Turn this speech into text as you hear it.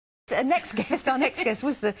next guest, our next guest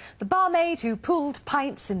was the barmaid who pulled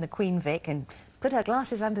pints in the Queen Vic and put her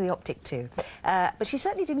glasses under the optic too. But she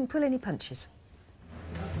certainly didn't pull any punches.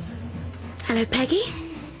 Hello, Peggy.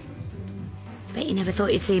 Bet you never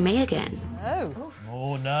thought you'd see me again. Oh.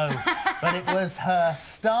 Oh, no. But it was her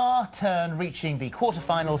star turn reaching the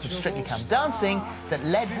quarterfinals of Strictly Come Dancing that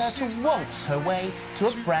led her to waltz her way to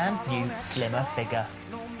a brand new, slimmer figure.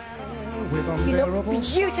 You look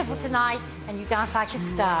beautiful tonight, and you dance like a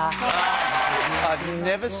star. I've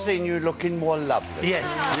never seen you looking more lovely. Yes.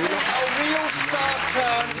 You look A real star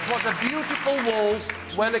turn. It was a beautiful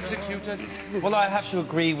waltz, well executed. Well, I have to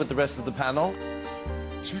agree with the rest of the panel.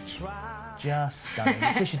 Just stunning.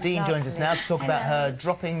 Letitia Dean joins us now to talk about her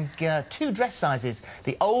dropping 2 dress sizes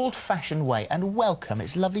the old-fashioned way. And welcome.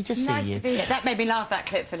 It's lovely to see Nice you. to be here. That made me laugh, that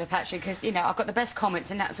clip, Phillip, actually, because, you know, I got the best comments,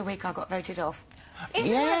 and that was the week I got voted off.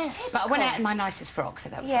 Yes. But I went out in my nicest frock, so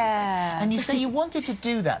that was something. And you say you wanted to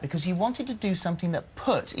do that because you wanted to do something that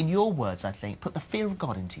put, in your words, I think, put the fear of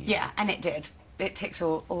God into you. Yeah, and it did. It ticked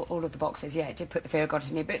all of the boxes. Yeah, it did put the fear of God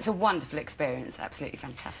in me, but it's a wonderful experience, absolutely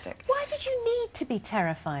fantastic. Why did you need to be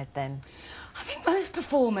terrified then? I think most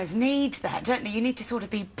performers need that, don't they? You need to sort of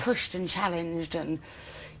be pushed and challenged and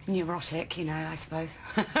neurotic, you know, I suppose.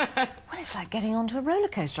 Well, it's like getting onto a roller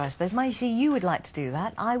coaster, I suppose. You see, you would like to do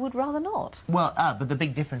that. I would rather not. Well, but the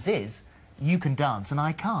big difference is you can dance and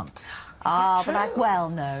I can't. But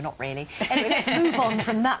well, no, not really. Anyway, let's move on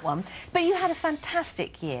from that one. But you had a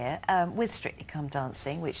fantastic year with Strictly Come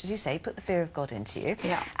Dancing, which, as you say, put the fear of God into you.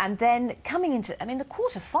 Yeah. And then coming into, I mean, the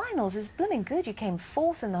quarter-finals is blooming good. You came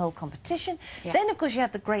 4th in the whole competition. Yeah. Then, of course, you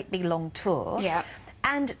have the great big long tour. Yeah.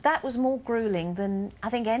 And that was more gruelling than,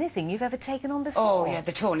 I think, anything you've ever taken on before. Oh, yeah,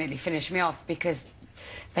 the tour nearly finished me off because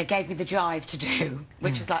they gave me the jive to do,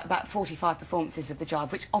 which was like about 45 performances of the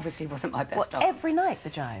jive, which obviously wasn't my best dance. Every night, the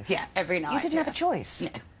jive? Yeah, every night. You didn't have a choice? No.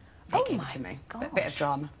 They gave it to me. gosh. A bit of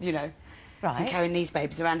drama, you know. Right. And carrying these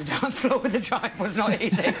babies around a dance floor with a drive was not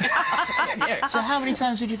easy. Yeah. So how many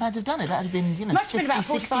times would you have had to have done it? That would have been, you know, Must have 50, been about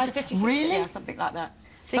 45 to 50, 60, Really? yeah, something like that.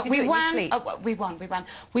 So you but could do it in your won. sleep? Oh, we won.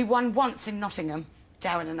 We won once in Nottingham,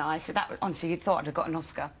 Darren and I. So that was honestly, you'd thought I'd have got an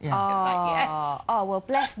Oscar. Yeah. Like, Oh, well,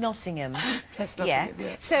 bless Nottingham. Bless Nottingham,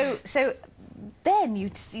 yeah. So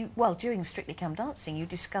then well, during Strictly Come Dancing, you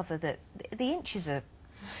discover that the inches are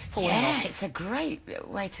falling yeah, off. it's a great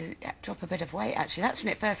way to drop a bit of weight, actually. That's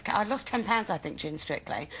when it first came. I lost 10 pounds, I think, during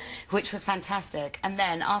Strictly, which was fantastic. And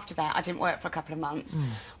then after that, I didn't work for a couple of months,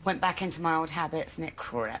 went back into my old habits, and it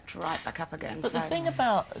crept right back up again. But so. the thing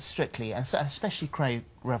about Strictly, and especially Craig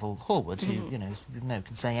Revel-Horwood, who, you know,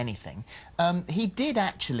 can say anything, he did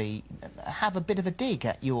actually have a bit of a dig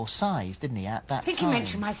at your size, didn't he, at that time? I think he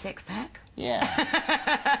mentioned my six-pack.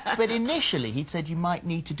 Yeah. But initially, he'd said you might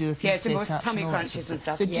need to do a few some more sit-ups tummy and all that crunches sort and of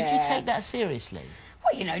stuff. So did you Yeah. take that seriously?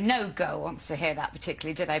 Well, you know, no girl wants to hear that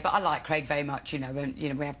particularly, do they? But I like Craig very much, you know, and, you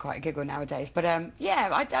know, we have quite a giggle nowadays. But, yeah,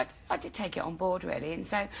 I did take it on board, really. And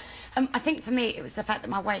so I think for me, it was the fact that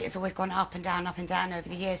my weight has always gone up and down over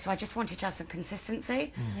the years. So I just wanted to have some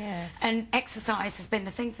consistency. Yes. And exercise has been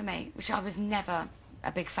the thing for me, which I was never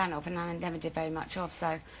a big fan of, and I never did very much of, so...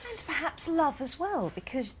 And perhaps love as well,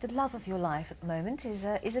 because the love of your life at the moment is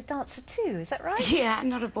a dancer too, is that right? Yeah,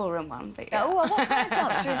 not a ballroom one, but yeah. Oh, well, what kind of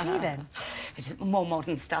dancer is he then? It's more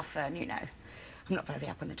modern stuff, and, you know, I'm not very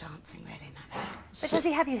up on the dancing, really, no. But does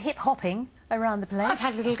he have you hip-hopping around the place? I've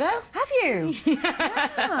had a little go. Have you?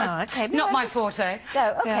 Ah, OK. But Not my just... forte.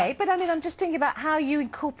 No, OK, Yeah. but I mean, I'm just thinking about how you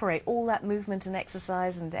incorporate all that movement and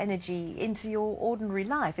exercise and energy into your ordinary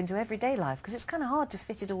life, into everyday life, because it's kind of hard to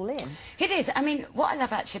fit it all in. It is. I mean, what I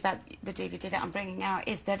love actually about the DVD that I'm bringing out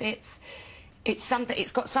is that it's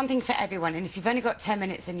got something for everyone, and if you've only got 10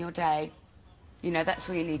 minutes in your day, you know, that's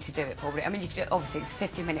all you need to do it for. I mean, you could do, obviously it's a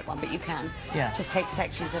 50-minute one, but you can just take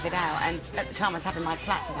sections of it out. And at the time I was having my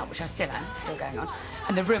flat done up, which I still am, still going on,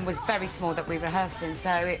 and the room was very small that we rehearsed in, so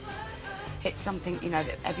it's something, you know,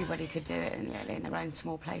 that everybody could do it in, really, in their own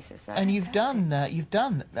small places. So. And you've done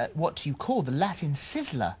what you call the Latin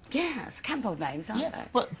sizzler. Yeah, it's camp-old names, aren't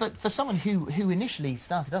they? But for someone who initially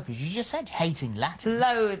started off, as you just said, hating Latin.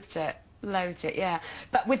 Loathed it, yeah.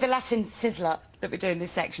 But with the Latin sizzler that we're doing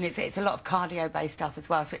this section, it's a lot of cardio-based stuff as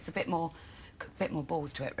well, so it's a bit more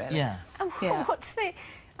balls to it, really. Yeah. Oh, Yeah. what's the...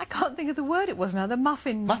 I can't think of the word it was now. The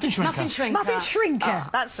muffin... Muffin shrinker. Muffin shrinker. Muffin shrinker, Oh.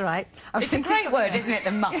 that's right. It's a great word, isn't it,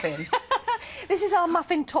 the muffin? This is our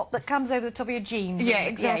muffin top that comes over the top of your jeans. Yeah,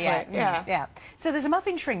 exactly, yeah. So there's a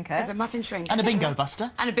muffin shrinker. There's a muffin shrinker. And a bingo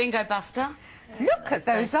buster. And a bingo buster. Look at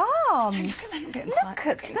those arms. Look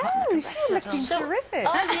at those. You're looking terrific.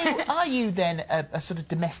 Are you then a sort of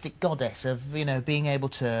domestic goddess of, you know, being able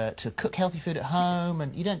to cook healthy food at home,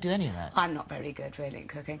 and you don't do any of that? I'm not very good, really, at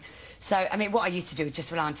cooking. So, I mean, what I used to do was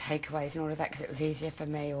just rely on takeaways and all of that because it was easier for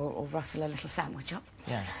me, or rustle a little sandwich up.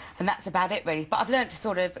 Yeah. And that's about it, really. But I've learned to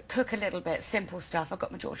sort of cook a little bit, simple stuff. I've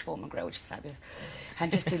got my George Foreman grill, which is fabulous.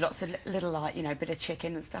 And just do lots of little, like, you know, bit of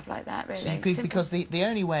chicken and stuff like that, really. So because the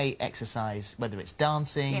only way exercise, whether it's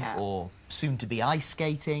dancing or soon to be ice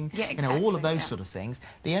skating, you know, all of those sort of things,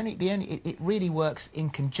 it really works in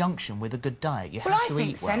conjunction with a good diet. You have to eat well. I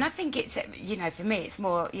think so, and I think it's, you know, for me it's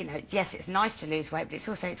more, you know, yes, it's nice to lose weight, but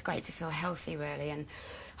it's great to feel healthy, really. And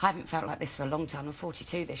I haven't felt like this for a long time. I'm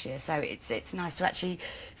 42 this year, so it's nice to actually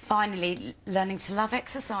finally learning to love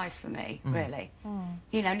exercise for me, really.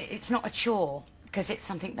 You know, it's not a chore, because it's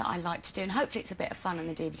something that I like to do, and hopefully it's a bit of fun on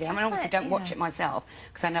the DVD. I mean, obviously don't watch it myself,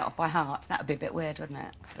 because I know it off by heart. That would be a bit weird, wouldn't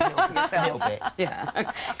it? A little bit.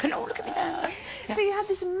 Yeah. Can all look at me there? So you had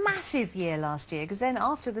this massive year last year, because then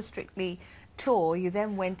after the Strictly tour, you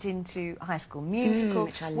then went into High School Musical,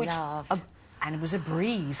 which I loved. And it was a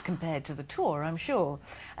breeze compared to the tour, I'm sure.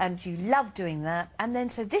 And you loved doing that. And then,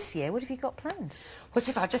 so this year, what have you got planned? Well,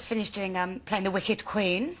 so far, I've just finished doing playing the Wicked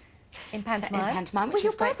Queen. In pantomime? In pantomime, which with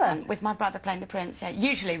your is great brother? fun. With my brother playing the prince, yeah.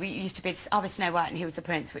 Usually we used to be... I was Snow White and he was the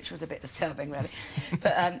prince, which was a bit disturbing, really.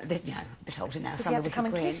 But, you know, a bit older now, so he I'm had the to come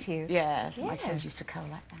Wicked and Queen. kiss you? Yes, my toes used to curl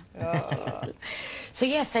like that. So,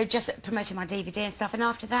 yeah, so just promoting my DVD and stuff, and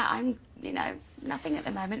after that, I'm, you know, nothing at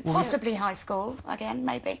the moment. Possibly High School, again,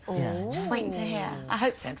 maybe. Just waiting to hear. I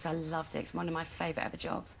hope so, because I loved it. It's one of my favourite ever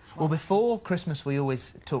jobs. Well, before Christmas, we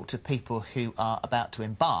always talk to people who are about to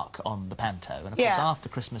embark on the panto. And, of course, after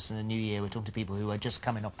Christmas and the New Year, we're talking to people who are just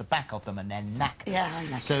coming off the back of them and they're knackered. Yeah, I'm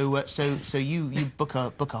knackered. So you book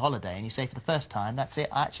a holiday and you say for the first time, that's it,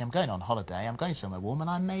 actually, I'm going on holiday, I'm going somewhere warm, and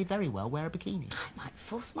I may very well wear a bikini. I might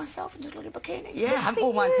force myself into a little bikini. Yeah, I haven't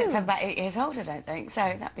worn one since I was about 8 years old, I don't think. So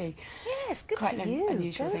that'd be quite an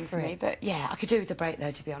unusual thing for me. But, yeah, I could do with a break,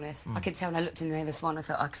 though, to be honest. I could tell when I looked in the mirror this morning, I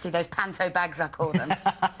thought I could see those panto bags, I call them.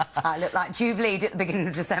 I look like Jubilee at the beginning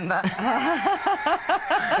of December.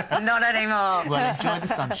 Not anymore. Well, enjoy the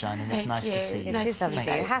sunshine, and it's nice to see you. It is lovely.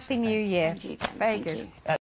 Happy New Year. Thank you. Very good.